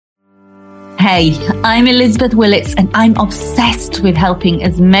Hey, I'm Elizabeth Willits and I'm obsessed with helping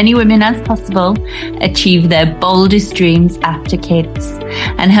as many women as possible achieve their boldest dreams after kids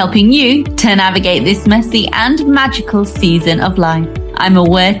and helping you to navigate this messy and magical season of life. I'm a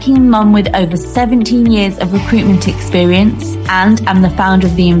working mum with over 17 years of recruitment experience and I'm the founder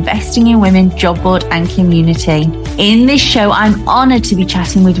of the Investing in Women job board and community. In this show, I'm honoured to be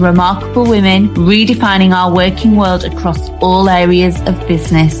chatting with remarkable women, redefining our working world across all areas of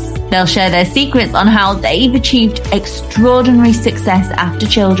business. They'll share their secrets on how they've achieved extraordinary success after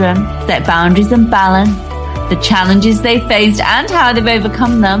children, set boundaries and balance, the challenges they faced and how they've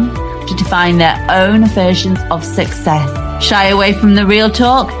overcome them to define their own versions of success. Shy away from the real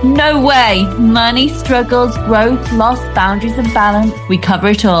talk? No way! Money, struggles, growth, loss, boundaries and balance. We cover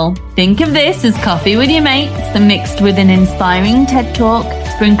it all. Think of this as coffee with your mates, mixed with an inspiring TED Talk,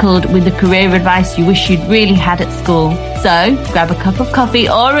 sprinkled with the career advice you wish you'd really had at school. So, grab a cup of coffee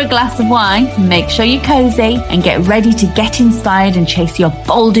or a glass of wine, make sure you're cozy and get ready to get inspired and chase your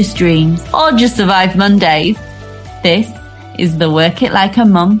boldest dreams or just survive Mondays. This is the Work It Like a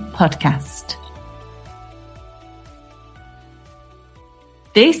Mum podcast.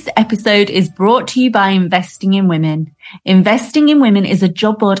 This episode is brought to you by Investing in Women. Investing in Women is a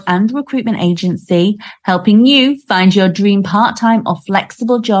job board and recruitment agency helping you find your dream part-time or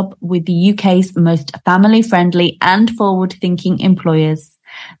flexible job with the UK's most family-friendly and forward-thinking employers.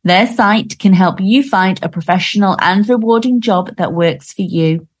 Their site can help you find a professional and rewarding job that works for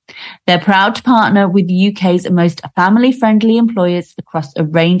you. They're proud to partner with the UK's most family-friendly employers across a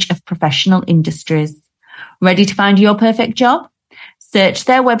range of professional industries. Ready to find your perfect job? Search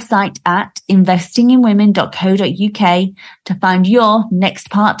their website at investinginwomen.co.uk to find your next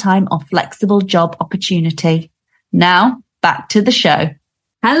part-time or flexible job opportunity. Now, back to the show.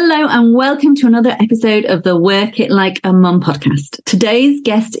 Hello and welcome to another episode of the Work It Like a Mum podcast. Today's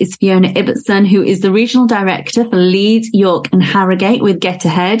guest is Fiona Ibbetson, who is the Regional Director for Leeds, York and Harrogate with Get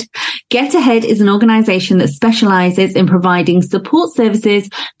Ahead. Get Ahead is an organisation that specialises in providing support services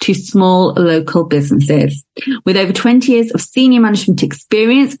to small local businesses. With over 20 years of senior management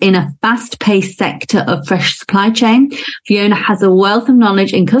experience in a fast-paced sector of fresh supply chain, Fiona has a wealth of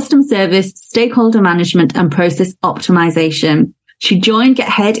knowledge in customer service, stakeholder management and process optimisation. She joined Get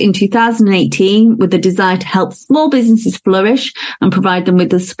Ahead in 2018 with the desire to help small businesses flourish and provide them with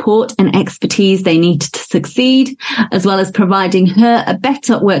the support and expertise they need to succeed, as well as providing her a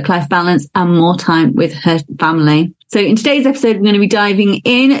better work-life balance and more time with her family. So in today's episode, we're going to be diving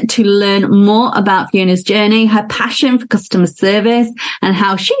in to learn more about Fiona's journey, her passion for customer service, and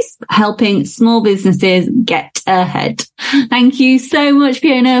how she's helping small businesses get ahead. Thank you so much,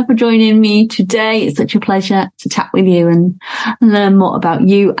 Fiona, for joining me today. It's such a pleasure to chat with you and learn more about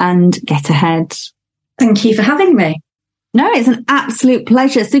you and Get Ahead. Thank you for having me. No, it's an absolute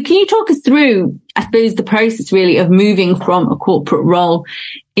pleasure. So can you talk us through, I suppose, the process really of moving from a corporate role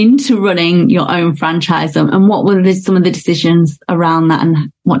into running your own franchise and what were some of the decisions around that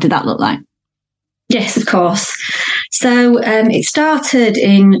and what did that look like? Yes, of course. So it started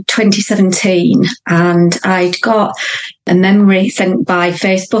in 2017 and I'd got a memory sent by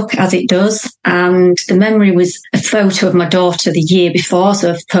Facebook, as it does. And the memory was a photo of my daughter the year before,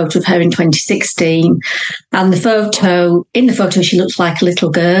 so a photo of her in 2016. And in the photo, she looks like a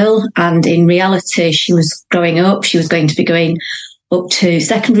little girl. And in reality, she was growing up. She was going to be going up to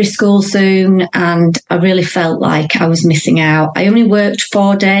secondary school soon. And I really felt like I was missing out. I only worked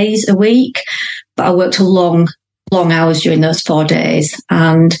 4 days a week, but I worked long hours during those 4 days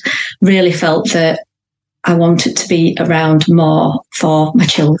and really felt that I wanted to be around more for my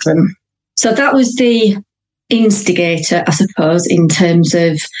children. So that was the instigator, I suppose, in terms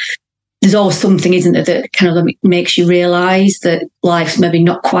of there's always something, isn't there, that kind of makes you realise that life's maybe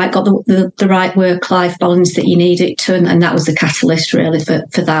not quite got the right work-life balance that you need it to. And that was the catalyst really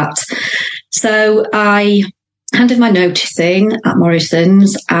for that. So I handed my notice in at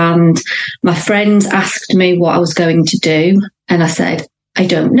Morrison's and my friends asked me what I was going to do. And I said, I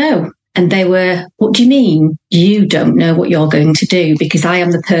don't know. And they were, what do you mean you don't know what you're going to do? Because I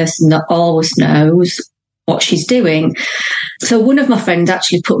am the person that always knows what she's doing. So one of my friends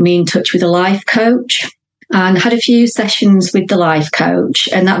actually put me in touch with a life coach and had a few sessions with the life coach.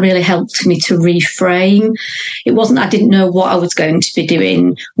 And that really helped me to reframe. It wasn't, I didn't know what I was going to be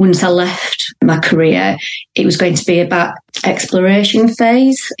doing once I left my career. It was going to be about exploration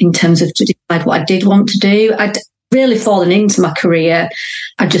phase in terms of to decide what I did want to do. I'd really fallen into my career.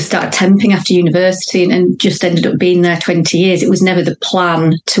 I just started temping after university and just ended up being there 20 years. It was never the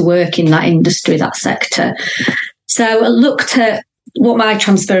plan to work in that industry, that sector. So I looked at what my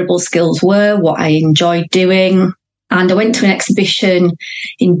transferable skills were, what I enjoyed doing. And I went to an exhibition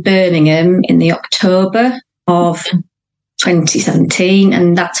in Birmingham in the October of 2017,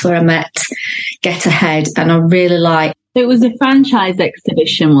 and that's where I met Get Ahead, and I really liked. It was a franchise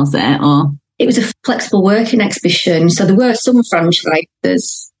exhibition, was it? Or it was a flexible working exhibition, so there were some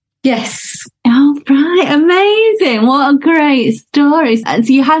franchises. Yes. Oh, right. Amazing. What a great story. So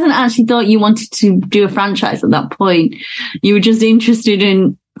you hadn't actually thought you wanted to do a franchise at that point. You were just interested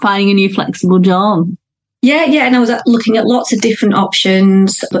in finding a new flexible job. Yeah. And I was looking at lots of different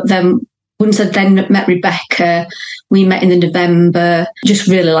options. But then once I'd then met Rebecca, we met in the November, just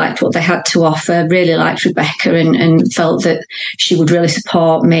really liked what they had to offer, really liked Rebecca and felt that she would really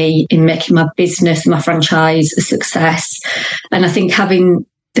support me in making my business, my franchise a success. And I think having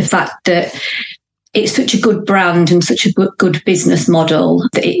the fact that it's such a good brand and such a good business model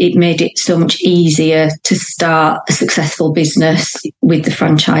that it made it so much easier to start a successful business with the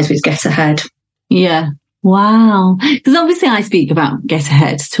franchise with Get Ahead. Yeah. Wow. Because obviously I speak about Get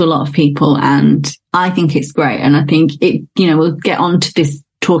Ahead to a lot of people and I think it's great. And I think it, we'll get on to this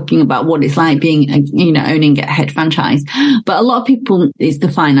talking about what it's like being, owning Get Ahead franchise. But a lot of people, it's the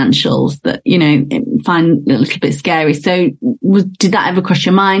financials that, find a little bit scary. So did that ever cross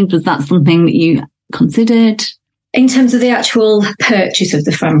your mind? Was that something that you considered? In terms of the actual purchase of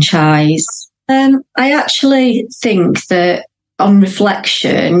the franchise, I actually think that on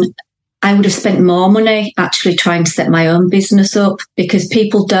reflection, I would have spent more money actually trying to set my own business up, because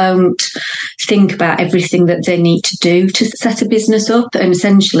people don't think about everything that they need to do to set a business up. And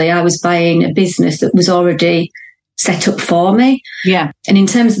essentially, I was buying a business that was already set up for me. Yeah. And in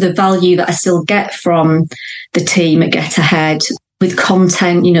terms of the value that I still get from the team at Get Ahead, with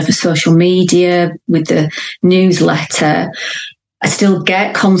content, for social media, with the newsletter, I still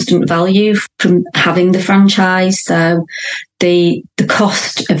get constant value from having the franchise. So the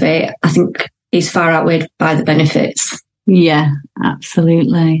cost of it, I think, is far outweighed by the benefits. Yeah,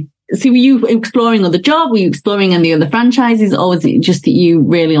 absolutely. So were you exploring other jobs? Were you exploring any other franchises? Or was it just that you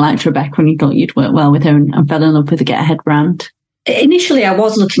really liked Rebecca and you thought you'd work well with her and fell in love with the Get Ahead brand? Initially, I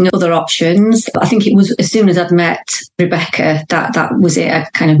was looking at other options, but I think it was as soon as I'd met Rebecca, that was it. I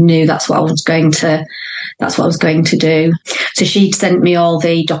kind of knew that's what I was going to do. So she'd sent me all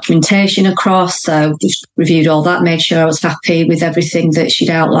the documentation across, so just reviewed all that, made sure I was happy with everything that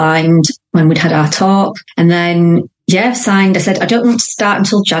she'd outlined when we'd had our talk. And then, signed. I said, I don't want to start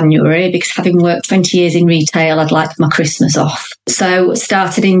until January because having worked 20 years in retail, I'd like my Christmas off. So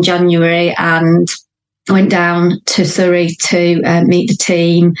started in January and I went down to Surrey to meet the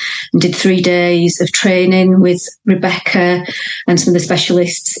team and did 3 days of training with Rebecca and some of the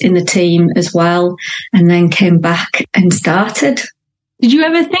specialists in the team as well, and then came back and started. Did you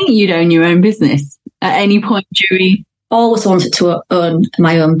ever think you'd own your own business at any point during? Always wanted to own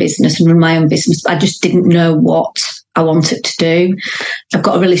my own business and run my own business, but I just didn't know what I wanted to do. I've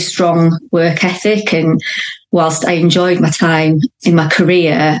got a really strong work ethic, and whilst I enjoyed my time in my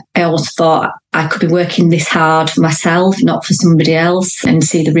career, I always thought I could be working this hard for myself, not for somebody else, and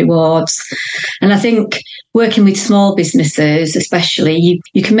see the rewards. And I think working with small businesses, especially,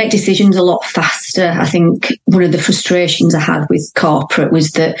 you can make decisions a lot faster. I think one of the frustrations I had with corporate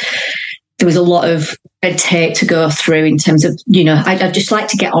was that there was a lot of red tape to go through in terms of, I'd just like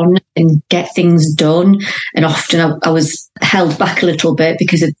to get on and get things done. And often I was held back a little bit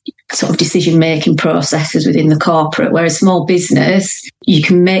because of sort of decision-making processes within the corporate, whereas small business, you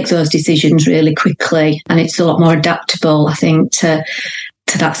can make those decisions really quickly and it's a lot more adaptable, I think, to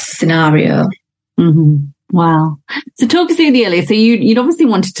that scenario. Mm-hmm. Wow. So talk us through the earlier. So you'd obviously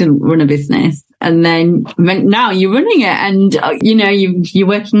wanted to run a business and then now you're running it and, you're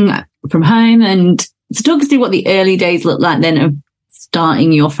working from home. And so talk us through what the early days looked like then of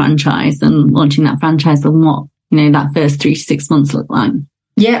starting your franchise and launching that franchise and what, that first 3 to 6 months looked like.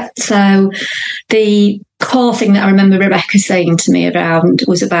 Yeah. So the core thing that I remember Rebecca saying to me around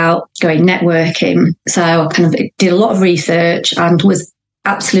was about going networking. So I kind of did a lot of research and was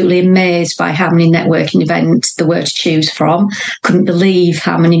absolutely amazed by how many networking events there were to choose from. Couldn't believe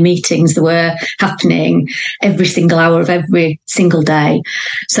how many meetings there were happening every single hour of every single day.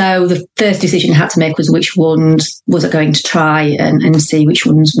 So the first decision I had to make was which ones was I going to try and see which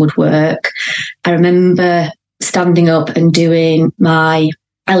ones would work. I remember standing up and doing my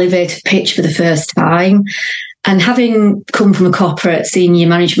elevator pitch for the first time. And having come from a corporate senior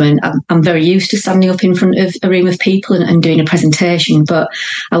management, I'm very used to standing up in front of a room of people and doing a presentation, but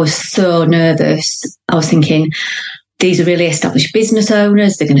I was so nervous. I was thinking, these are really established business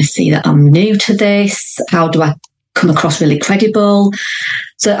owners. They're going to see that I'm new to this. How do I come across really credible?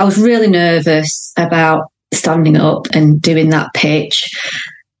 So I was really nervous about standing up and doing that pitch.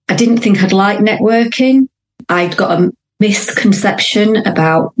 I didn't think I'd like networking. I'd got a misconception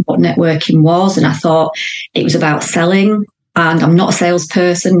about what networking was, and I thought it was about selling. And I'm not a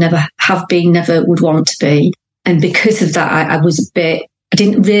salesperson, never have been, never would want to be. And because of that, I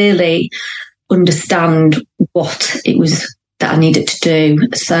didn't really understand what it was that I needed to do.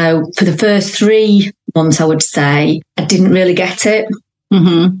 So for the first 3 months, I would say, I didn't really get it.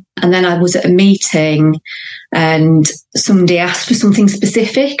 Mm-hmm. And then I was at a meeting and somebody asked for something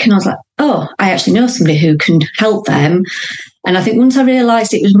specific. And I was like, oh, I actually know somebody who can help them. And I think once I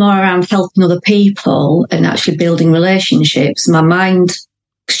realised it was more around helping other people and actually building relationships, my mind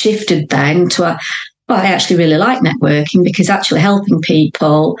shifted then to, I actually really like networking, because actually helping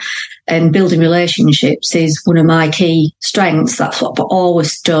people and building relationships is one of my key strengths. That's what I've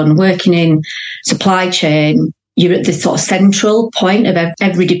always done. Working in supply chain, you're at the sort of central point of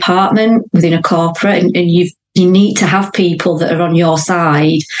every department within a corporate, and you need to have people that are on your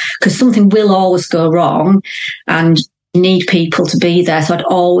side, because something will always go wrong and you need people to be there. So I'd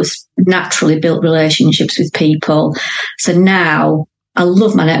always naturally built relationships with people. So now I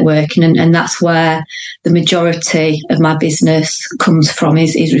love my networking, and that's where the majority of my business comes from,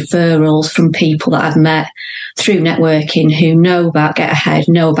 is referrals from people that I've met through networking who know about Get Ahead,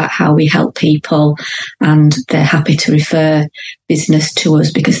 know about how we help people, and they're happy to refer business to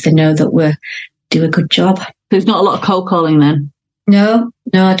us because they know that we do a good job. There's not a lot of cold calling then? No,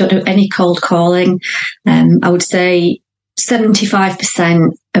 I don't do any cold calling. I would say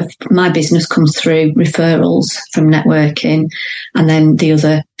 75% of my business comes through referrals from networking, and then the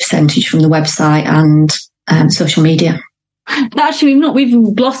other percentage from the website and social media. Actually,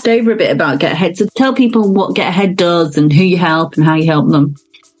 we've glossed over a bit about Get Ahead. So tell people what Get Ahead does and who you help and how you help them.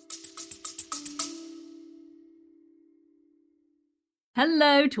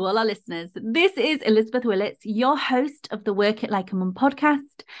 Hello to all our listeners. This is Elizabeth Willits, your host of the Work It Like a Mum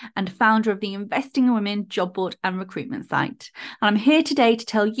podcast and founder of the Investing in Women job board and recruitment site. And I'm here today to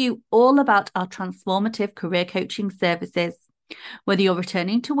tell you all about our transformative career coaching services. Whether you're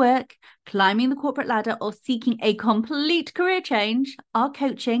returning to work, climbing the corporate ladder, or seeking a complete career change, our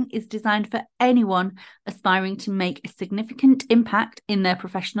coaching is designed for anyone aspiring to make a significant impact in their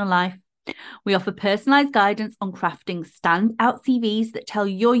professional life. We offer personalised guidance on crafting standout CVs that tell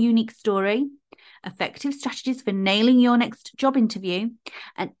your unique story, effective strategies for nailing your next job interview,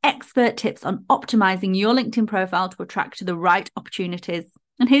 and expert tips on optimising your LinkedIn profile to attract the right opportunities.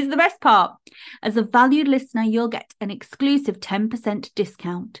 And here's the best part. As a valued listener, you'll get an exclusive 10%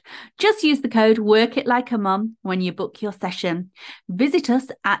 discount. Just use the code WORKITLIKEAMUM when you book your session. Visit us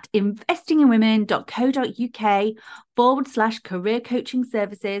at investinginwomen.co.uk/career coaching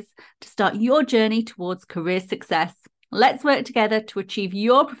services to start your journey towards career success. Let's work together to achieve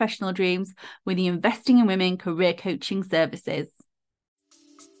your professional dreams with the Investing in Women career coaching services.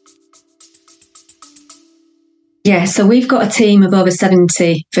 Yeah, so we've got a team of over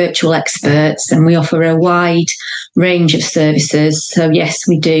 70 virtual experts, and we offer a wide range of services. So yes,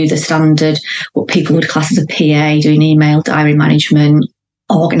 we do the standard, what people would class as a PA, doing email, diary management,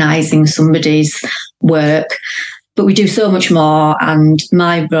 organising somebody's work. But we do so much more, and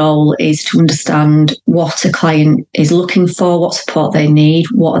my role is to understand what a client is looking for, what support they need,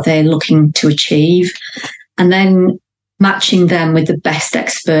 what are they looking to achieve, and then matching them with the best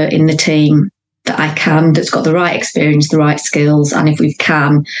expert in the team that I can, that's got the right experience, the right skills, and if we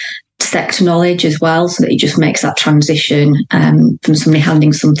can, sector knowledge as well, so that it just makes that transition from somebody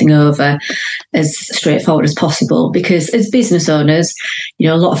handing something over as straightforward as possible. Because as business owners,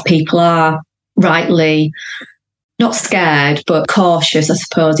 a lot of people are rightly not scared, but cautious, I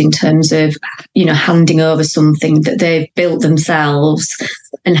suppose, in terms of, handing over something that they've built themselves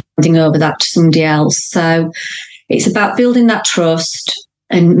and handing over that to somebody else. So it's about building that trust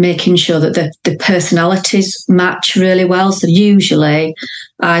and making sure that the personalities match really well. So usually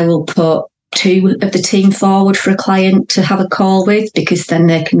I will put 2 of the team forward for a client to have a call with, because then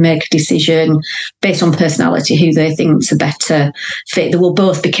they can make a decision based on personality who they think is a better fit. They will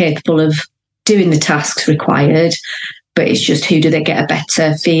both be capable of doing the tasks required, but it's just who do they get a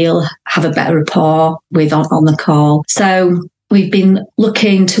better feel, have a better rapport with on the call. So we've been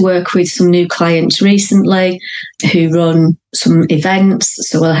looking to work with some new clients recently who run some events.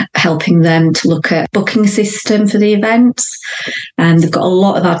 So we're helping them to look at booking a system for the events. And they've got a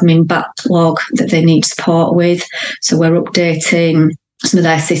lot of admin backlog that they need support with. So we're updating some of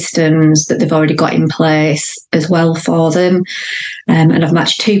their systems that they've already got in place as well for them. And I've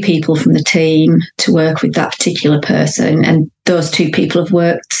matched 2 people from the team to work with that particular person. And those 2 people have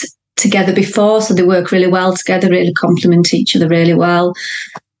worked together before, so they work really well together, really complement each other really well.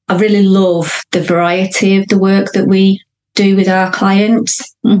 I really love the variety of the work that we do with our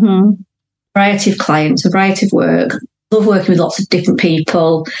clients. Mm-hmm. variety of clients, a variety of work. Love working with lots of different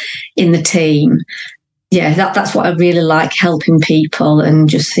people in the team. Yeah, that's what I really like, helping people and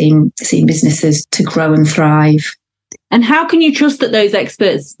just seeing businesses to grow and thrive. And how can you trust that those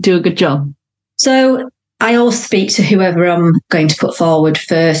experts do a good job? So I always speak to whoever I'm going to put forward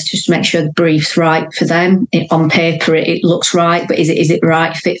first, just to make sure the brief's right for them. On paper, it looks right, but is it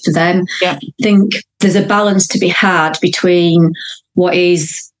right fit for them? Yeah. I think there's a balance to be had between what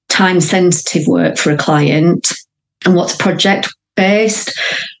is time-sensitive work for a client and what's project-based.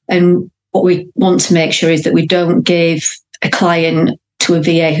 And what we want to make sure is that we don't give a client to a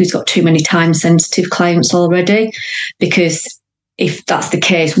VA who's got too many time-sensitive clients already, because if that's the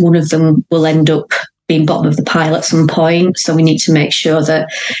case, one of them will end up being bottom of the pile at some point. So we need to make sure that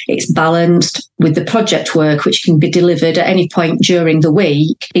it's balanced with the project work, which can be delivered at any point during the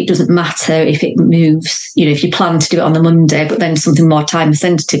week. It doesn't matter if it moves, if you plan to do it on the Monday, but then something more time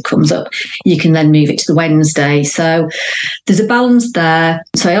sensitive comes up, you can then move it to the Wednesday. So there's a balance there.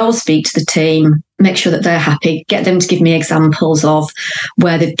 So I always speak to the team, make sure that they're happy, get them to give me examples of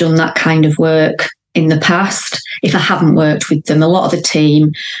where they've done that kind of work in the past. If I haven't worked with them, a lot of the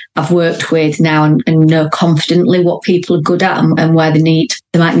team I've worked with now and know confidently what people are good at and where they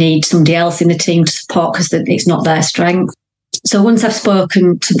might need somebody else in the team to support because it's not their strength. So once I've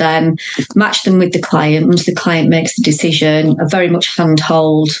spoken to them, match them with the client, once the client makes the decision, I very much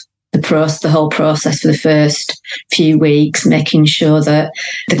handhold the whole process for the first few weeks, making sure that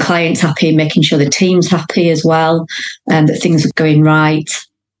the client's happy, making sure the team's happy as well, and that things are going right.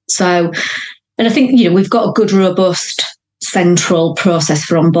 So, and I think, we've got a good, robust, central process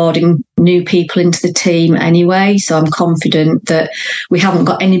for onboarding new people into the team anyway. So I'm confident that we haven't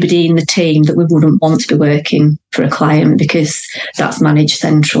got anybody in the team that we wouldn't want to be working for a client, because that's managed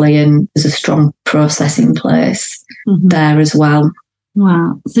centrally and there's a strong process in place there as well.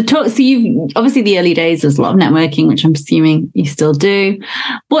 Wow. So you've obviously the early days, there's a lot of networking, which I'm assuming you still do.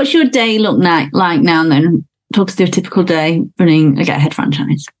 What's your day look like now and then? Talk us through a typical day running a Get Ahead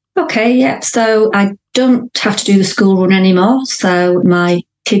franchise. Okay, yeah. So I don't have to do the school run anymore. So my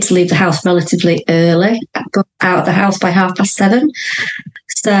kids leave the house relatively early. I go out of the house by 7:30.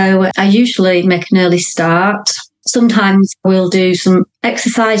 So I usually make an early start. Sometimes we'll do some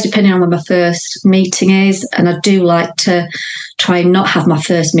exercise depending on when my first meeting is. And I do like to try and not have my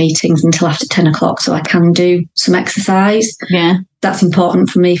first meetings until after 10 o'clock so I can do some exercise. Yeah. That's important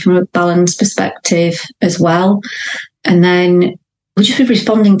for me from a balance perspective as well. And then we'll just be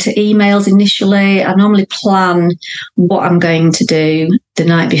responding to emails initially. I normally plan what I'm going to do the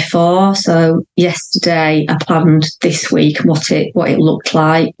night before. So yesterday I planned this week what it looked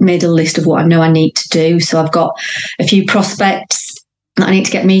like, made a list of what I know I need to do. So I've got a few prospects that I need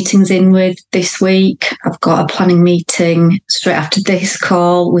to get meetings in with this week. I've got a planning meeting straight after this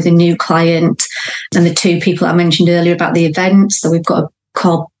call with a new client and the two people I mentioned earlier about the event. So we've got a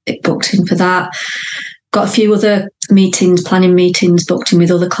call booked in for that. Got a few other planning meetings booked in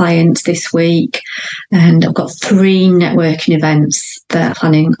with other clients this week. And I've got 3 networking events that I'm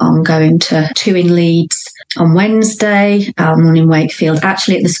planning on going to. 2 in Leeds on Wednesday, one in Wakefield,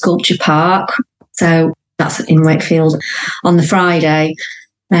 actually at the Sculpture Park. So that's in Wakefield on the Friday.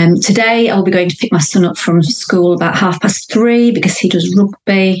 Today I'll be going to pick my son up from school about 3:30 because he does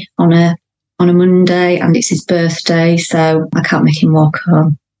rugby on a Monday and it's his birthday. So I can't make him walk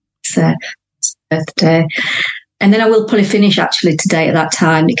home. So birthday. And then I will probably finish actually today at that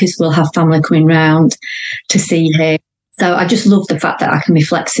time because we'll have family coming round to see him. So I just love the fact that I can be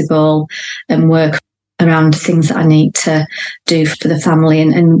flexible and work around things that I need to do for the family.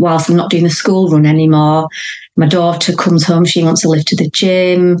 And whilst I'm not doing the school run anymore, my daughter comes home, she wants to lift to the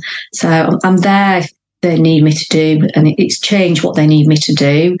gym. So I'm there if they need me to do, and it's changed what they need me to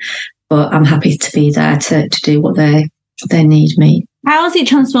do, but I'm happy to be there to do what they need me. How has it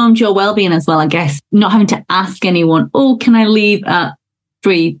transformed your well-being as well, I guess? Not having to ask anyone, can I leave at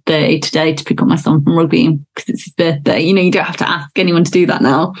 3:30 today to pick up my son from rugby because it's his birthday? You don't have to ask anyone to do that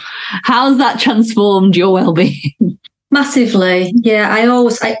now. How's that transformed your well-being? Massively. Yeah, I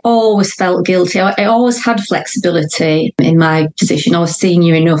always felt guilty. I always had flexibility in my position. I was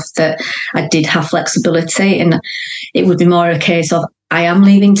senior enough that I did have flexibility, and it would be more a case of I am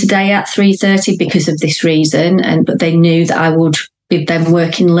leaving today at 3:30 because of this reason, but they knew that I would be then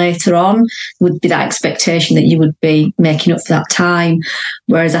working later on. Would be that expectation that you would be making up for that time.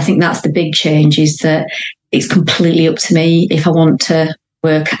 Whereas I think that's the big change, is that it's completely up to me. If I want to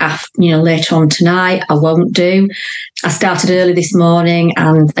work later on tonight, I won't do. I started early this morning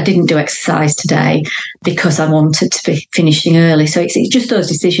and I didn't do exercise today because I wanted to be finishing early. So it's just those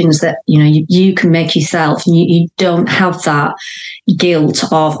decisions that you can make yourself, and you don't have that guilt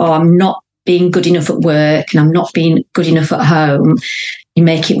of I'm not being good enough at work and I'm not being good enough at home, you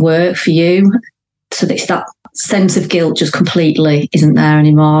make it work for you. So that sense of guilt just completely isn't there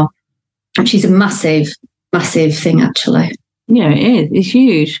anymore, which is a massive, massive thing, actually. Yeah, it is. It's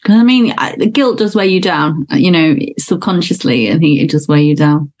huge. Because, I mean, the guilt does weigh you down, subconsciously. I think it does weigh you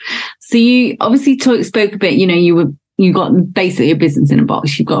down. So you obviously spoke a bit, you got basically a business in a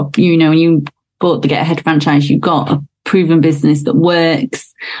box. You've got, when you bought the Get Ahead franchise, you've got a proven business that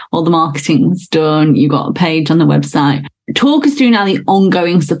works. All the marketing's done. You've got a page on the website. Talk us through now the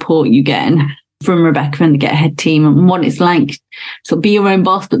ongoing support you're getting from Rebecca and the Get Ahead team and what it's like to be your own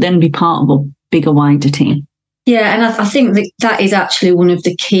boss, but then be part of a bigger, wider team. Yeah, and I think that is actually one of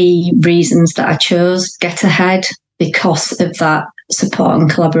the key reasons that I chose Get Ahead, because of that support and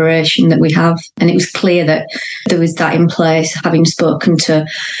collaboration that we have. And it was clear that there was that in place, having spoken to,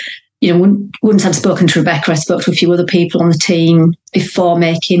 once I'd spoken to Rebecca, I spoke to a few other people on the team before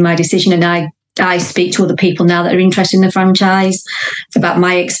making my decision. And I speak to other people now that are interested in the franchise about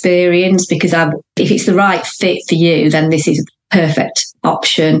my experience, because if it's the right fit for you, then this is a perfect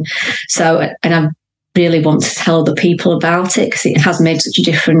option. So, and I really want to tell other people about it because it has made such a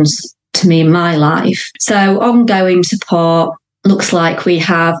difference to me in my life. So ongoing support looks like we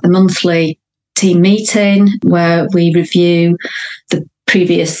have a monthly team meeting where we review the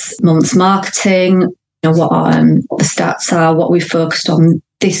previous month's marketing, what the stats are, what we've focused on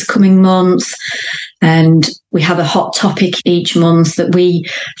this coming month. And we have a hot topic each month that we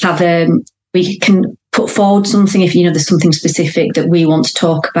have, we can put forward something if, there's something specific that we want to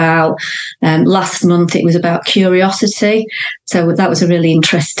talk about. Last month it was about curiosity. So that was a really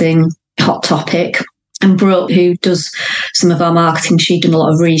interesting hot topic. And Brooke, who does some of our marketing, she'd done a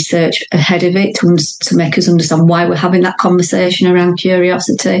lot of research ahead of it to make us understand why we're having that conversation around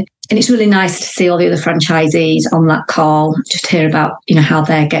curiosity. And it's really nice to see all the other franchisees on that call, just hear about, how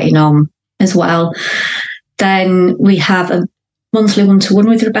they're getting on as well. Then we have a monthly one-to-one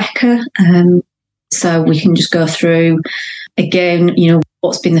with Rebecca. So we can just go through again,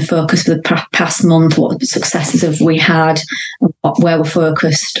 what's been the focus for the past month, what successes have we had, and where we're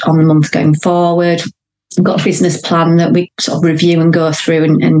focused on the month going forward. We've got a business plan that we sort of review and go through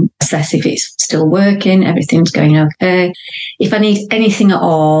and assess if it's still working, everything's going okay. If I need anything at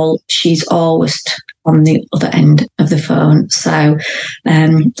all, she's always on the other end of the phone. So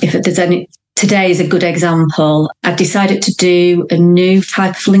if there's any, today is a good example. I've decided to do a new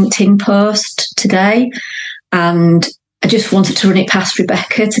type of LinkedIn post today, and I just wanted to run it past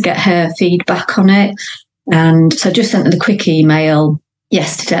Rebecca to get her feedback on it. And so I just sent her the quick email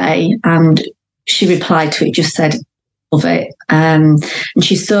yesterday, and she replied to it, just said, love it. And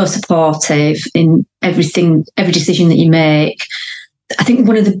she's so supportive in every decision that you make. I think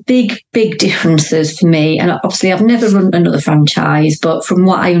one of the big differences for me, and obviously I've never run another franchise, but from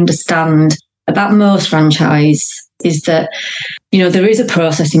what I understand about most franchise is that, there is a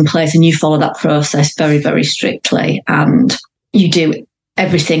process in place and you follow that process very, very strictly, and you do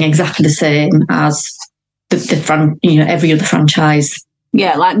everything exactly the same as every other franchise.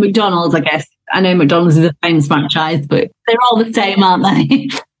 Yeah, like McDonald's, I guess. I know McDonald's is a famous franchise, but they're all the same, aren't they?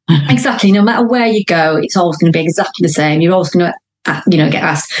 Exactly. No matter where you go, it's always going to be exactly the same. You're always going to, get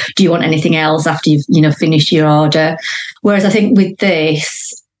asked, do you want anything else after you've, finished your order? Whereas I think with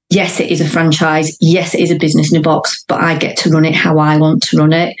this, yes, it is a franchise. Yes, it is a business in a box, but I get to run it how I want to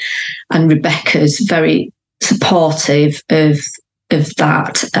run it. And Rebecca's very supportive of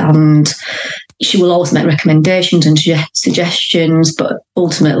that. And she will always make recommendations and suggestions, but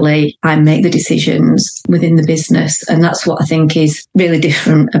ultimately I make the decisions within the business. And that's what I think is really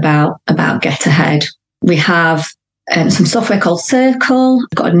different about Get Ahead. We have some software called Circle. We've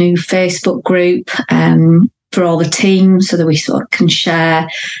got a new Facebook group for all the teams so that we sort of can share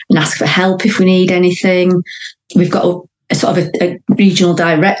and ask for help if we need anything. We've got a regional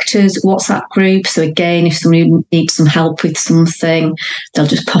directors WhatsApp group. So again, if somebody needs some help with something, they'll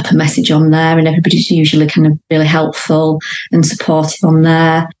just pop a message on there, and everybody's usually kind of really helpful and supportive on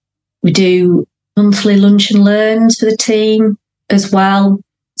there. We do monthly lunch and learns for the team as well.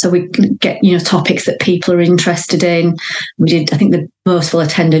 So we get, topics that people are interested in. We did, I think the most well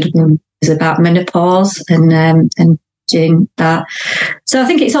attended one is about menopause and doing that. So I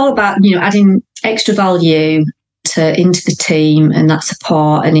think it's all about, adding extra value into the team and that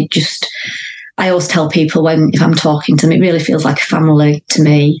support. And I always tell people if I'm talking to them, it really feels like a family to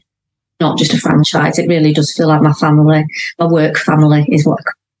me, not just a franchise. It really does feel like my family. My work family is what.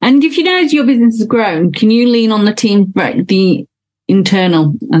 And if as your business has grown, can you lean on the team, right? The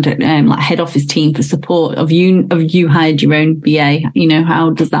internal, like head office team for support? Have you hired your own VA? How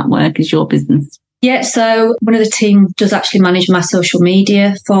does that work as your business Yeah, so one of the team does actually manage my social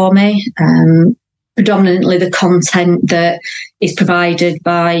media for me. Predominantly the content that is provided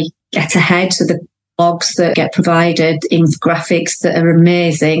by Get Ahead, so the blogs that get provided, infographics that are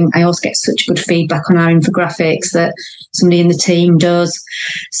amazing. I also get such good feedback on our infographics that somebody in the team does.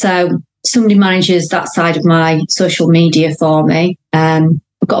 So somebody manages that side of my social media for me. I've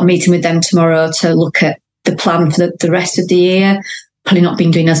got a meeting with them tomorrow to look at the plan for the rest of the year. Probably not been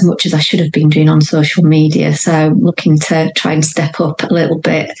doing as much as I should have been doing on social media. So looking to try and step up a little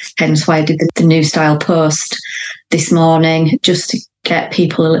bit. Hence why I did the new style post this morning, just to get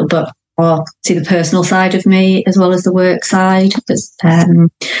people a little bit more see the personal side of me as well as the work side.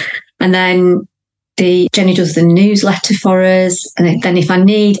 And then Jenny does the newsletter for us. And then if I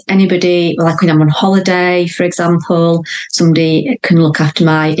need anybody, like when I'm on holiday, for example, somebody can look after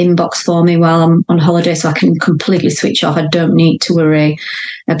my inbox for me while I'm on holiday, so I can completely switch off. I don't need to worry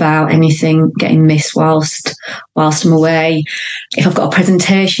about anything getting missed whilst I'm away. If I've got a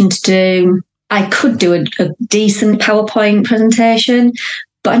presentation to do, I could do a decent PowerPoint presentation,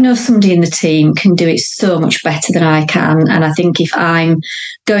 but I know somebody in the team can do it so much better than I can. And I think if I'm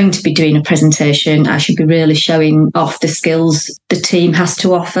going to be doing a presentation, I should be really showing off the skills the team has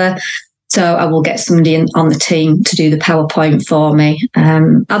to offer. So I will get somebody on the team to do the PowerPoint for me. I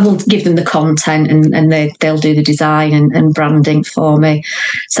will give them the content and they'll do the design and branding for me.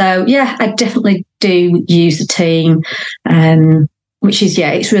 So yeah, I definitely do use the team, which is,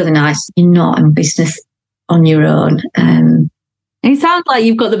 it's really nice. You're not in business on your own. It sounds like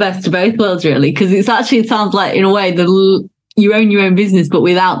you've got the best of both worlds, really, because it sounds like, in a way, you own your own business, but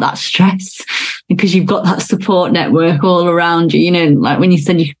without that stress, because you've got that support network all around you. Like when you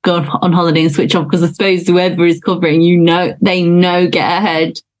said you could go on holiday and switch off, because I suppose whoever is covering, they know Get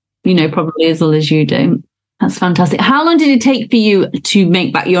Ahead, probably as well as you do. That's fantastic. How long did it take for you to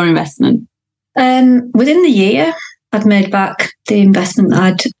make back your investment? Within the year, I'd made back the investment that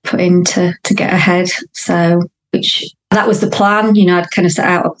I'd put into to Get Ahead. So, that was the plan. I'd kind of set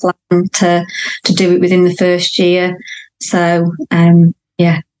out a plan to do it within the first year. So,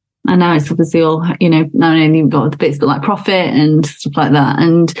 yeah. And now it's obviously all, not only you've got the bits, but like profit and stuff like that.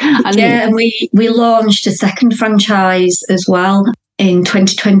 And we launched a second franchise as well in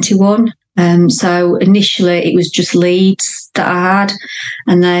 2021. So initially it was just leads that I had.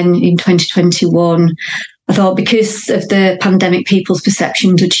 And then in 2021, I thought because of the pandemic, people's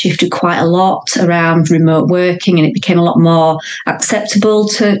perceptions had shifted quite a lot around remote working, and it became a lot more acceptable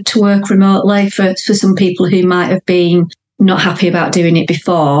to work remotely for some people who might have been not happy about doing it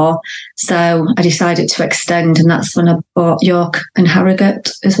before. So I decided to extend, and that's when I bought York and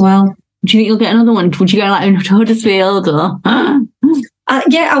Harrogate as well. Do you think you'll get another one? Would you go like to Huddersfield or?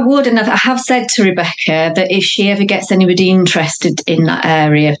 Yeah, I would. And I have said to Rebecca that if she ever gets anybody interested in that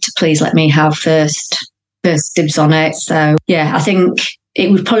area, to please let me have first dibs on it. So yeah, I think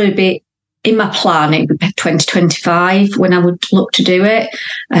it would probably be in my plan. It would be 2025 when I would look to do it,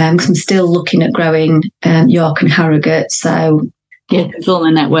 because I'm still looking at growing York and Harrogate. So yeah, it's all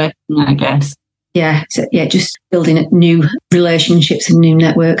the networking, I guess. Yeah, so yeah, just building new relationships and new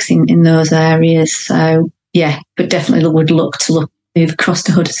networks in those areas. So yeah, but definitely would look to move across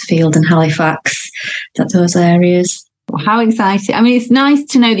to Huddersfield and Halifax, those areas. How exciting. I mean, it's nice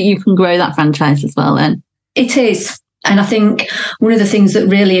to know that you can grow that franchise as well then. It is. And I think one of the things that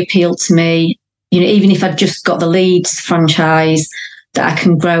really appealed to me, even if I'd just got the Leeds franchise, that I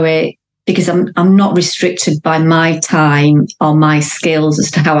can grow it because I'm not restricted by my time or my skills as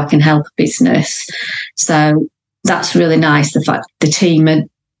to how I can help a business. So that's really nice. The fact the team are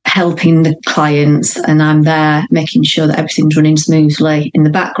helping the clients and I'm there making sure that everything's running smoothly in the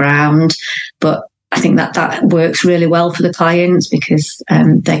background. But I think that works really well for the clients because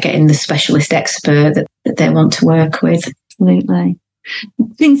they're getting the specialist expert that they want to work with. Absolutely.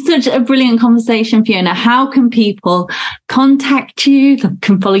 It's been such a brilliant conversation, Fiona. How can people contact you,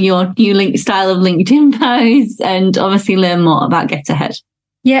 can follow your new style of LinkedIn posts and obviously learn more about Get Ahead?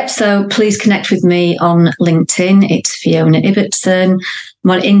 Yep, so please connect with me on LinkedIn. It's Fiona Ibbetson. I'm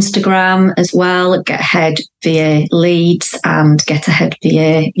on Instagram as well, Get Ahead VA Leeds and Get Ahead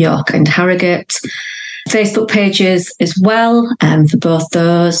VA York and Harrogate. Facebook pages as well for both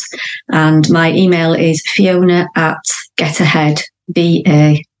those. And my email is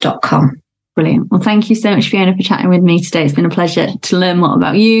fiona@getaheadva.com. Brilliant. Well, thank you so much, Fiona, for chatting with me today. It's been a pleasure to learn more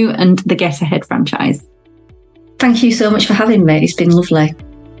about you and the Get Ahead franchise. Thank you so much for having me. It's been lovely.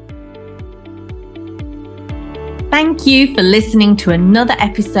 Thank you for listening to another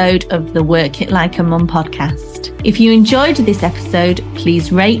episode of the Work It Like a Mum podcast. If you enjoyed this episode,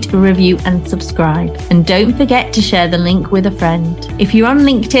 please rate, review and subscribe. And don't forget to share the link with a friend. If you're on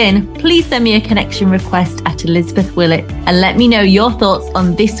LinkedIn, please send me a connection request at Elizabeth Willett and let me know your thoughts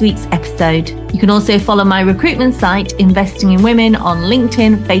on this week's episode. You can also follow my recruitment site, Investing in Women, on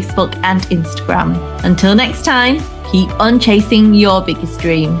LinkedIn, Facebook and Instagram. Until next time, keep on chasing your biggest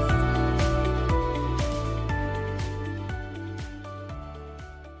dreams.